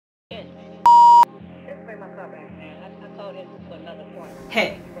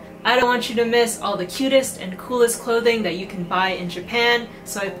Hey, I don't want you to miss all the cutest and coolest clothing that you can buy in Japan,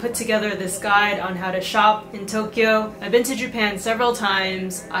 so I put together this guide on how to shop in Tokyo. I've been to Japan several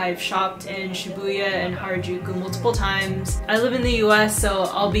times. I've shopped in Shibuya and Harajuku multiple times. I live in the US, so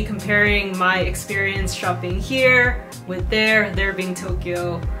I'll be comparing my experience shopping here with there being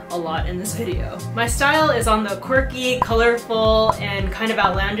Tokyo a lot in this video. My style is on the quirky, colorful, and kind of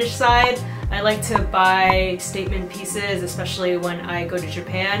outlandish side. I like to buy statement pieces, especially when I go to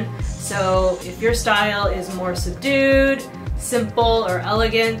Japan. So if your style is more subdued, simple, or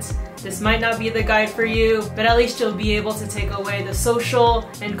elegant, this might not be the guide for you, but at least you'll be able to take away the social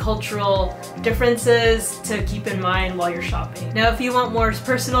and cultural differences to keep in mind while you're shopping. Now, if you want more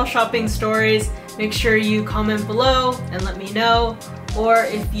personal shopping stories, make sure you comment below and let me know. Or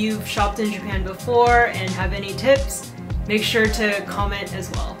if you've shopped in Japan before and have any tips, make sure to comment as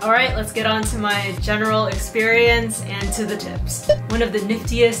well. Alright, let's get on to my general experience and to the tips. One of the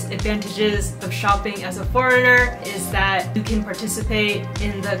niftiest advantages of shopping as a foreigner is that you can participate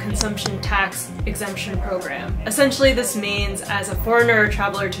in the consumption tax exemption program. Essentially, this means as a foreigner or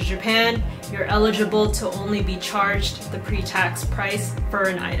traveler to Japan, you're eligible to only be charged the pre-tax price for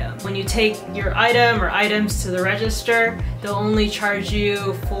an item. When you take your item or items to the register, they'll only charge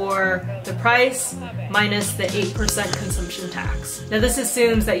you for the price minus the 8% consumption tax. Now this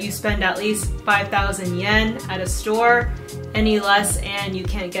assumes that you spend at least 5,000 yen at a store, any less and you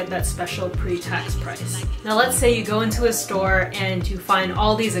can't get that special pre-tax price. Now let's say you go into a store and you find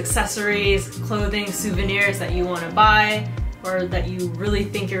all these accessories, clothing, souvenirs that you want to buy or that you really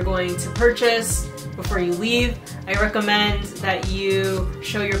think you're going to purchase before you leave. I recommend that you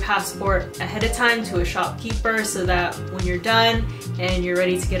show your passport ahead of time to a shopkeeper so that when you're done and you're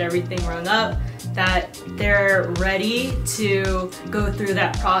ready to get everything rung up, that they're ready to go through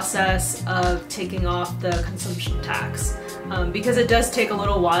that process of taking off the consumption tax. Because it does take a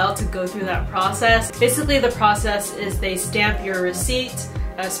little while to go through that process. Basically the process is they stamp your receipt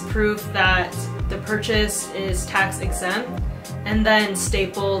as proof that the purchase is tax exempt and then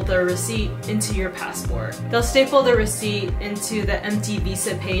staple the receipt into your passport. They'll staple the receipt into the empty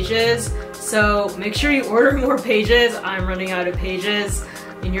visa pages, so make sure you order more pages. I'm running out of pages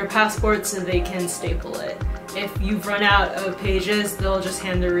in your passport so they can staple it. If you've run out of pages, they'll just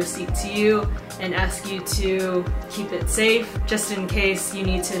hand the receipt to you and ask you to keep it safe, just in case you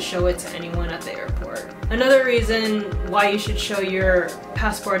need to show it to anyone at the airport. Another reason why you should show your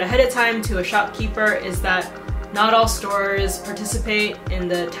passport ahead of time to a shopkeeper is that not all stores participate in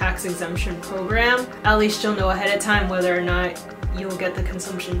the tax exemption program. At least you'll know ahead of time whether or not you'll get the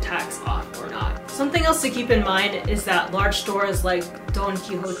consumption tax off or not. Something else to keep in mind is that large stores like Don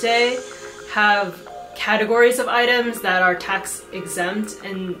Quixote have categories of items that are tax exempt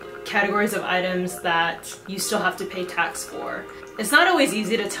and categories of items that you still have to pay tax for. It's not always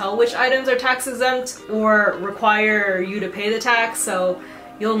easy to tell which items are tax exempt or require you to pay the tax, so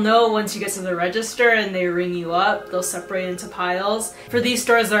you'll know once you get to the register and they ring you up. They'll separate into piles. For these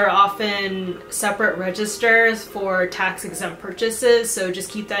stores, there are often separate registers for tax exempt purchases, so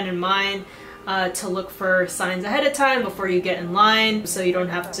just keep that in mind to look for signs ahead of time before you get in line, so you don't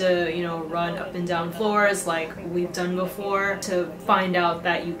have to, run up and down floors like we've done before to find out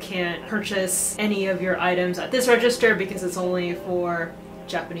that you can't purchase any of your items at this register because it's only for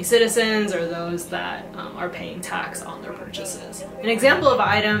Japanese citizens or those that are paying tax on their purchases. An example of an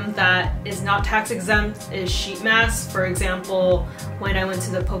item that is not tax exempt is sheet masks. For example, when I went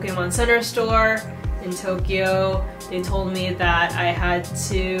to the Pokemon Center store in Tokyo, they told me that I had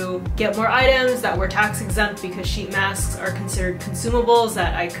to get more items that were tax exempt because sheet masks are considered consumables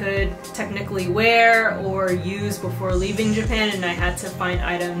that I could technically wear or use before leaving Japan, and I had to find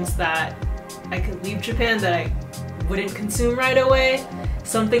items that I could leave Japan that I wouldn't consume right away.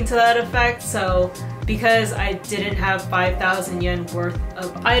 Something to that effect. So because I didn't have 5,000 yen worth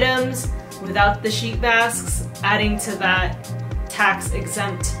of items without the sheet masks, adding to that tax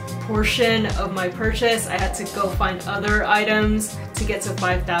exempt portion of my purchase, I had to go find other items to get to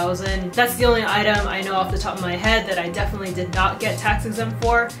 5,000. That's the only item I know off the top of my head that I definitely did not get tax exempt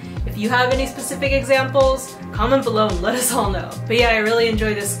for. If you have any specific examples, comment below and let us all know. But yeah, I really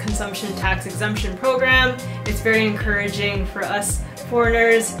enjoy this consumption tax exemption program. It's very encouraging for us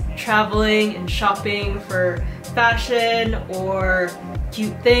foreigners traveling and shopping for fashion or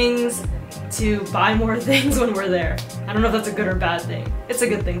cute things to buy more things when we're there. I don't know if that's a good or bad thing. It's a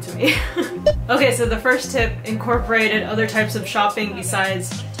good thing to me. Okay, so the first tip incorporated other types of shopping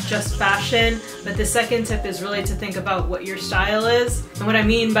besides just fashion, but the second tip is really to think about what your style is. And what I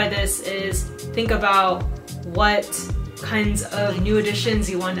mean by this is think about what kinds of new additions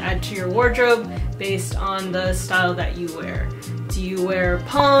you want to add to your wardrobe based on the style that you wear. Do you wear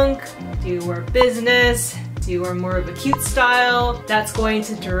punk? Do you wear business? Do you wear more of a cute style? That's going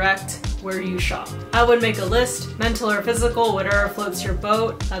to direct where you shop. I would make a list, mental or physical, whatever floats your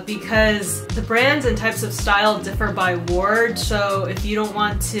boat, because the brands and types of style differ by ward. So if you don't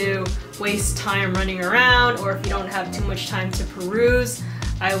want to waste time running around, or if you don't have too much time to peruse,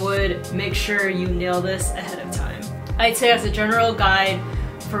 I would make sure you nail this ahead of time. I'd say as a general guide,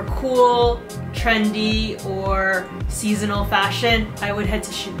 for cool, trendy, or seasonal fashion, I would head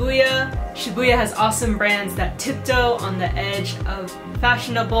to Shibuya. Shibuya has awesome brands that tiptoe on the edge of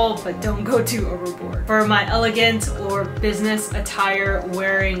fashionable, but don't go too overboard. For my elegant or business attire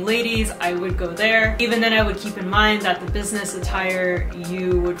wearing ladies, I would go there. Even then, I would keep in mind that the business attire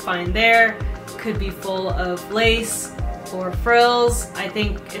you would find there could be full of lace or frills. I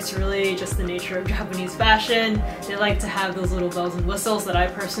think it's really just the nature of Japanese fashion. They like to have those little bells and whistles that I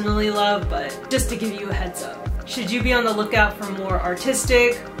personally love, but just to give you a heads up. Should you be on the lookout for more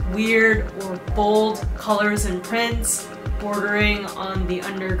artistic, weird, or bold colors and prints bordering on the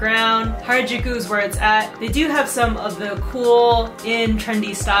underground, Harajuku is where it's at. They do have some of the cool,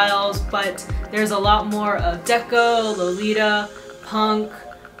 trendy styles, but there's a lot more of deco, Lolita, punk,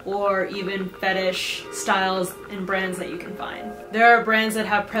 or even fetish styles and brands that you can find. There are brands that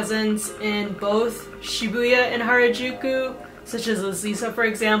have presence in both Shibuya and Harajuku, such as Lisa, for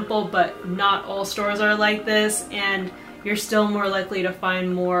example, but not all stores are like this, and you're still more likely to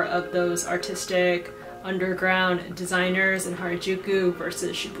find more of those artistic, underground designers in Harajuku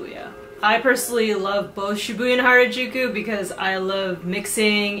versus Shibuya. I personally love both Shibuya and Harajuku because I love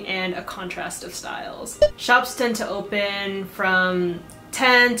mixing and a contrast of styles. Shops tend to open from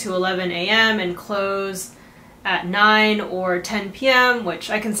 10 to 11 a.m. and close at 9 or 10 p.m.,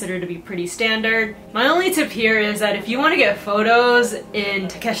 which I consider to be pretty standard. My only tip here is that if you want to get photos in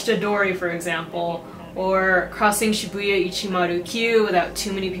Takeshita-dori, for example, or crossing Shibuya Ichimaru-kyu without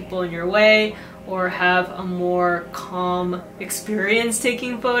too many people in your way, or have a more calm experience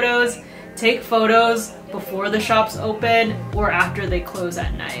taking photos, take photos before the shops open or after they close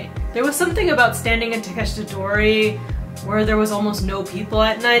at night. There was something about standing in Takeshita-dori where there was almost no people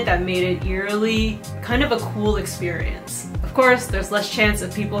at night that made it eerily kind of a cool experience. Of course, there's less chance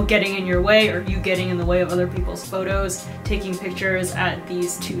of people getting in your way or you getting in the way of other people's photos taking pictures at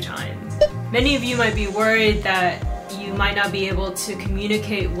these two times. Many of you might be worried that you might not be able to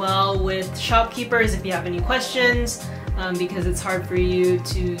communicate well with shopkeepers if you have any questions, because it's hard for you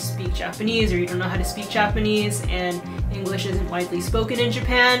to speak Japanese or you don't know how to speak Japanese and English isn't widely spoken in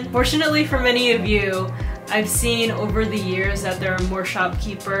Japan. Fortunately for many of you, I've seen over the years that there are more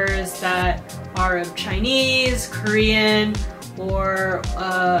shopkeepers that are of Chinese, Korean, or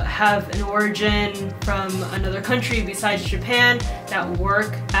have an origin from another country besides Japan that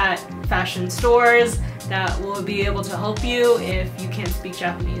work at fashion stores that will be able to help you if you can't speak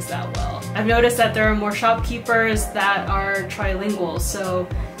Japanese that well. I've noticed that there are more shopkeepers that are trilingual, so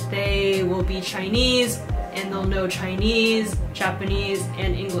they will be Chinese and they'll know Chinese, Japanese,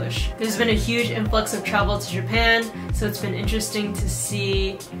 and English. There's been a huge influx of travel to Japan, so it's been interesting to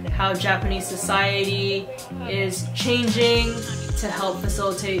see how Japanese society is changing to help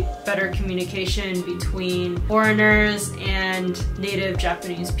facilitate better communication between foreigners and native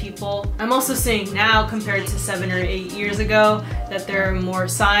Japanese people. I'm also seeing now, compared to 7 or 8 years ago, that there are more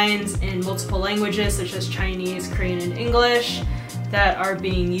signs in multiple languages such as Chinese, Korean, and English that are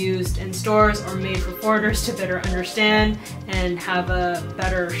being used in stores or made for foreigners to better understand and have a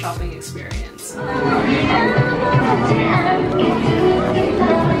better shopping experience.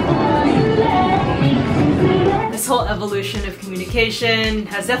 This whole evolution of communication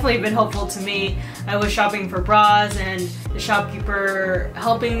has definitely been helpful to me. I was shopping for bras and the shopkeeper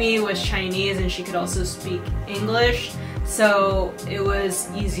helping me was Chinese and she could also speak English. So it was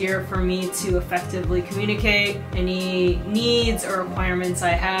easier for me to effectively communicate any needs or requirements I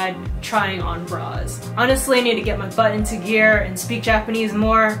had trying on bras. Honestly, I need to get my butt into gear and speak Japanese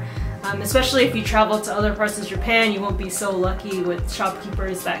more. Especially if you travel to other parts of Japan, you won't be so lucky with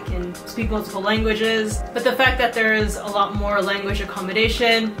shopkeepers that can speak multiple languages. But the fact that there is a lot more language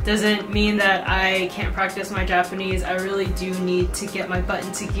accommodation doesn't mean that I can't practice my Japanese. I really do need to get my butt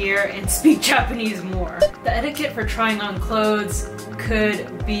into gear and speak Japanese more. The etiquette for trying on clothes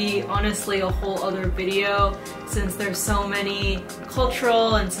could be honestly a whole other video, since there's so many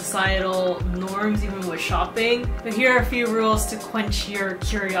cultural and societal norms even with shopping. But here are a few rules to quench your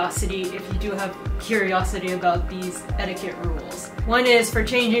curiosity if you do have curiosity about these etiquette rules. One is, for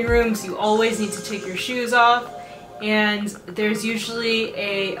changing rooms, you always need to take your shoes off, and there's usually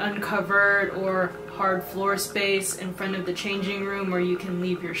a uncovered or hard floor space in front of the changing room where you can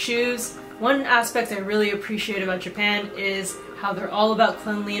leave your shoes. One aspect I really appreciate about Japan is how they're all about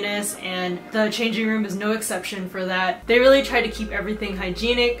cleanliness, and the changing room is no exception for that. They really try to keep everything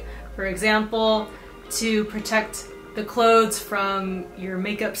hygienic. For example, to protect the clothes from your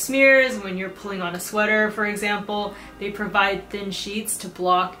makeup smears when you're pulling on a sweater, for example, they provide thin sheets to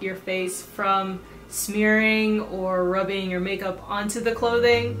block your face from smearing or rubbing your makeup onto the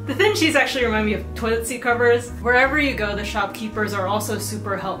clothing. The thin sheets actually remind me of toilet seat covers. Wherever you go, the shopkeepers are also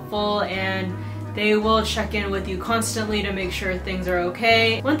super helpful, and they will check in with you constantly to make sure things are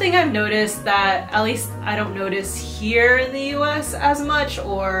okay. One thing I've noticed that at least I don't notice here in the US as much,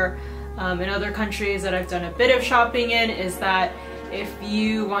 or in other countries that I've done a bit of shopping in, is that if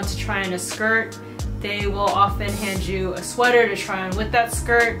you want to try on a skirt, they will often hand you a sweater to try on with that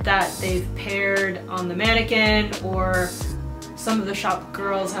skirt that they've paired on the mannequin, or some of the shop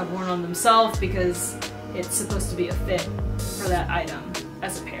girls have worn on themselves because it's supposed to be a fit for that item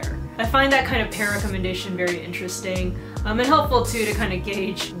as a pair. I find that kind of pair recommendation very interesting and helpful too, to kind of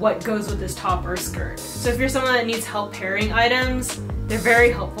gauge what goes with this top or skirt. So if you're someone that needs help pairing items, they're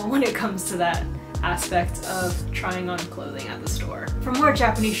very helpful when it comes to that aspect of trying on clothing at the store. For more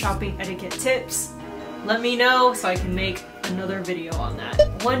Japanese shopping etiquette tips, let me know so I can make another video on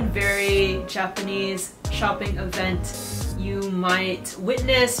that. One very Japanese shopping event you might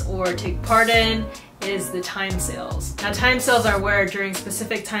witness or take part in is the time sales. Now, time sales are where during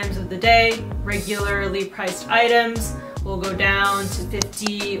specific times of the day, regularly priced items will go down to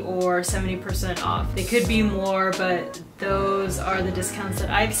 50 or 70% off. They could be more, but those are the discounts that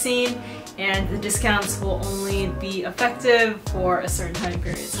I've seen, and the discounts will only be effective for a certain time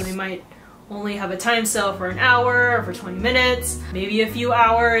period. So they might only have a time sale for an hour or for 20 minutes, maybe a few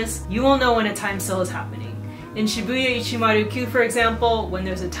hours. You will know when a time sale is happening. In Shibuya Harajuku, for example, when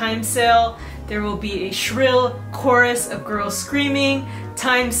there's a time sale, there will be a shrill chorus of girls screaming,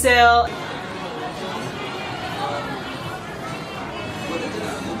 "Time sale!"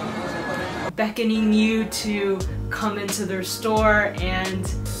 beckoning you to come into their store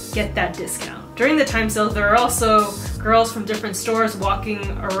and get that discount. During the time sales, there are also girls from different stores walking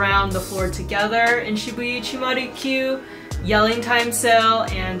around the floor together in Shibuya Harajuku, yelling time sale,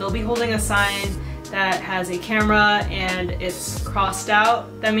 and they'll be holding a sign that has a camera and it's crossed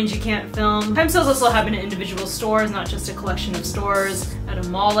out. That means you can't film. Time sales also happen in individual stores, not just a collection of stores at a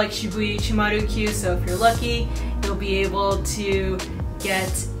mall like Shibuya Harajuku, so if you're lucky, you'll be able to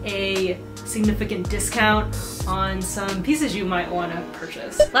get a significant discount on some pieces you might want to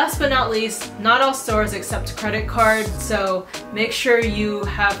purchase. Last but not least, not all stores accept credit cards, so make sure you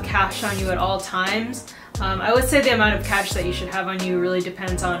have cash on you at all times. I would say the amount of cash that you should have on you really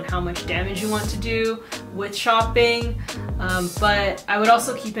depends on how much damage you want to do with shopping, but I would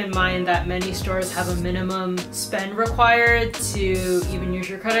also keep in mind that many stores have a minimum spend required to even use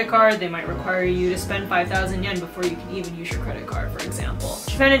your credit card. They might require you to spend 5,000 yen before you can even use your credit card, for example.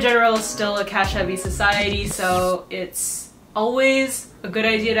 Japan in general is still a cash-heavy society, so it's always a good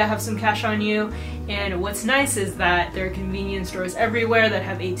idea to have some cash on you, and what's nice is that there are convenience stores everywhere that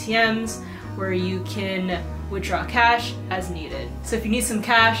have ATMs where you can withdraw cash as needed. So if you need some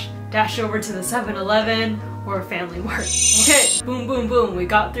cash, dash over to the 7-Eleven or Family Mart. Okay, boom, boom, boom, we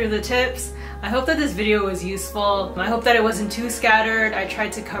got through the tips. I hope that this video was useful. I hope that it wasn't too scattered. I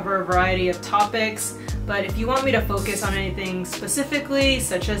tried to cover a variety of topics, but if you want me to focus on anything specifically,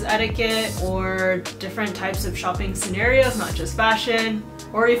 such as etiquette or different types of shopping scenarios, not just fashion,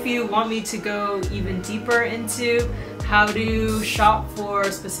 or if you want me to go even deeper into how to shop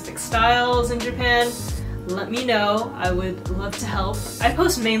for specific styles in Japan, let me know. I would love to help. I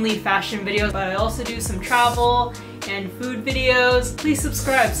post mainly fashion videos, but I also do some travel and food videos. Please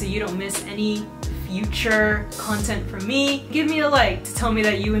subscribe so you don't miss any future content from me. Give me a like to tell me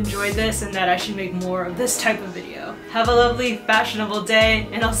that you enjoyed this and that I should make more of this type of video. Have a lovely, fashionable day,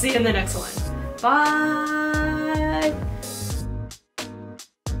 and I'll see you in the next one. Bye!